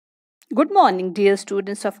Good morning, dear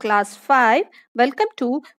students of class 5. Welcome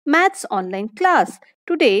to Maths online class.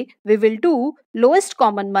 Today we will do lowest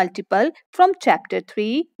common multiple from chapter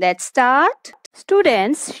 3. Let's start.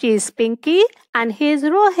 Students, she is Pinky and he is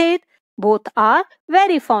Rohit. Both are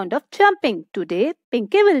very fond of jumping. Today,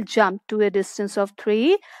 Pinky will jump to a distance of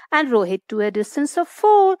 3 and Rohit to a distance of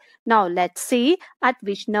 4. Now let's see at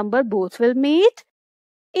which number both will meet.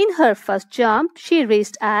 In her first jump, she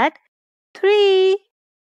reached at 3.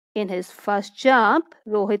 In his first jump,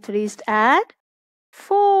 Rohit reached at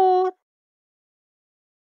 4.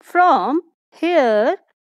 From here,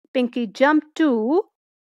 Pinky jumped to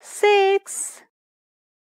 6.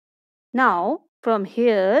 Now, from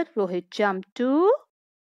here, Rohit jumped to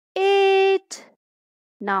 8.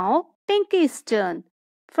 Now, Pinky's turn.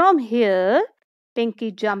 From here,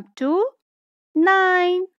 Pinky jumped to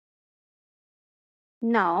 9.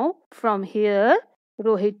 Now, from here,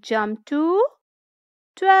 Rohit jumped to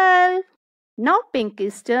 12. Now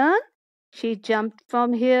Pinky's turn. She jumped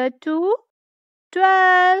from here to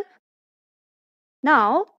 12.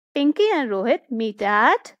 Now Pinky and Rohit meet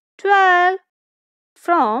at 12.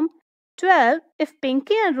 From 12, if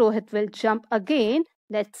Pinky and Rohit will jump again,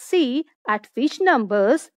 let's see at which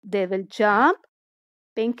numbers they will jump.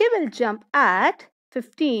 Pinky will jump at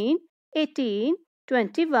 15, 18,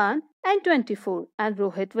 21 and 24 and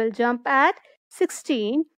Rohit will jump at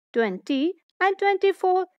 16, 20 and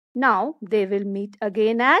 24. Now they will meet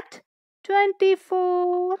again at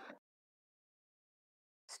 24.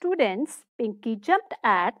 Students, Pinky jumped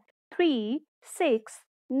at 3, 6,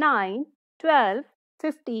 9, 12,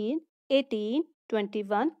 15, 18,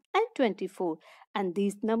 21 and 24. And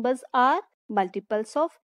these numbers are multiples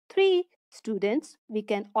of 3. Students, we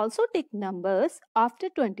can also take numbers after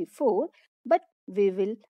 24, but we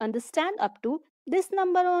will understand up to this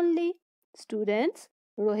number only. Students,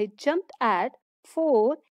 Rohit jumped at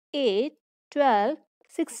 4, 8, 12,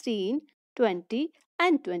 16, 20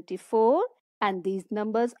 and 24 and these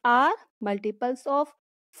numbers are multiples of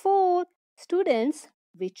 4. Students,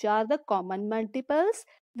 which are the common multiples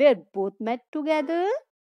where both met together?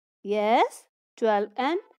 Yes, 12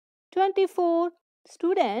 and 24.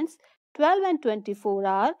 Students, 12 and 24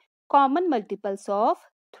 are common multiples of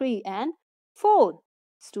 3 and 4.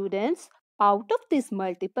 Students, out of these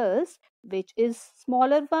multiples, which is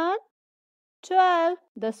smaller one? 12.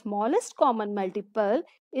 The smallest common multiple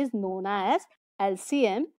is known as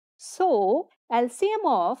LCM. So, LCM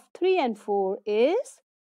of 3 and 4 is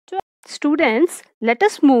 12. Students, let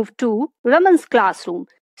us move to Raman's classroom.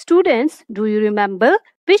 Students, do you remember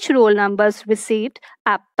which roll numbers received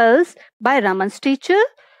apples by Raman's teacher?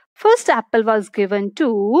 First apple was given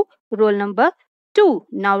to roll number 2.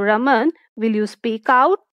 Now Raman, will you speak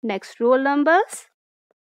out next roll numbers?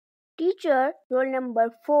 Teacher, roll number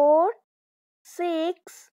 4,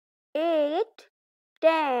 6, 8,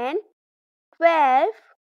 10, 12,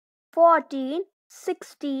 14,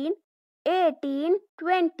 16, 18,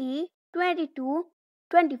 20, 22,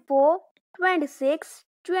 24, 26,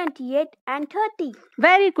 28 and 30.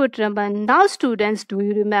 Very good, Raman. Now students, do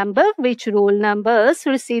you remember which roll numbers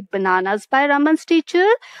received bananas by Raman's teacher?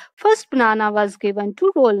 First banana was given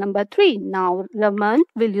to roll number 3. Now Raman,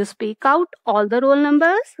 will you speak out all the roll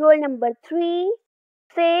numbers? Roll number 3,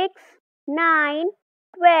 6, 9,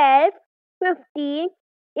 12, 15,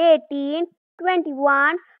 18,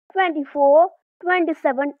 21, 24,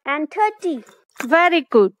 27 and 30. Very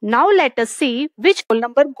good. Now let us see which roll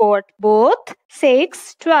number got both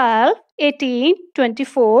 6, 12, 18,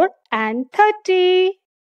 24 and 30.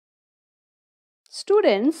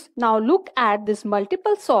 Students, now look at these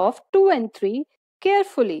multiples of 2 and 3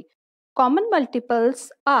 carefully. Common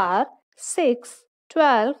multiples are 6,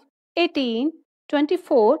 12, 18,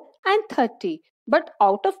 24 and 30. But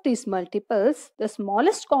out of these multiples, the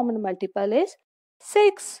smallest common multiple is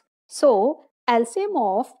 6. So, LCM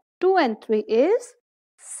of 2 and 3 is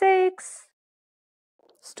 6.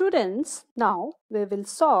 Students, now we will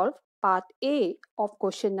solve part A of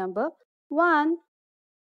question number 1.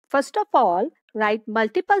 First of all, write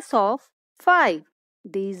multiples of 5.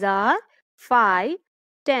 These are 5,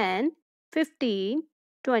 10, 15,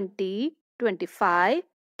 20, 25,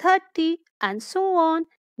 30 and so on.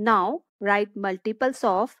 Now, write multiples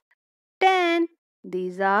of 10.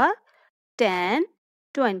 These are 10,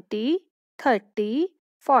 20, 30,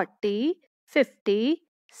 40, 50,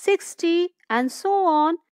 60 and so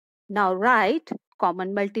on. Now write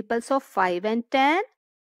common multiples of 5 and 10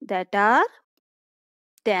 that are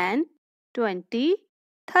 10, 20,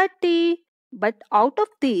 30. But out of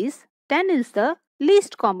these, 10 is the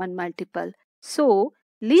least common multiple. So,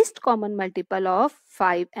 least common multiple of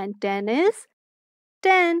 5 and 10 is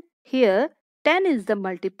 10. Here, 10 is the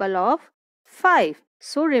multiple of 5.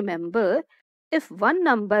 So remember, if one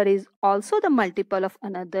number is also the multiple of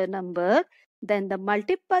another number, then the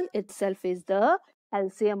multiple itself is the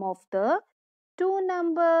LCM of the two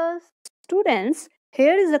numbers. Students,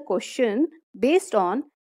 here is a question based on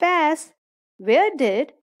past. Where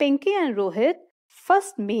did Pinky and Rohit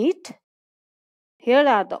first meet? Here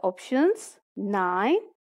are the options 9,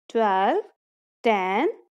 12, 10,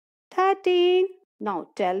 13. Now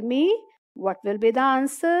tell me what will be the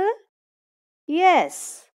answer?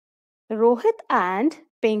 Yes, Rohit and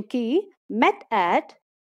Pinky met at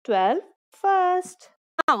 12 first.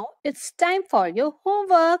 Now it's time for your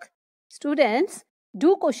homework. Students,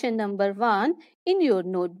 do question number 1 in your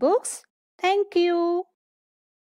notebooks. Thank you.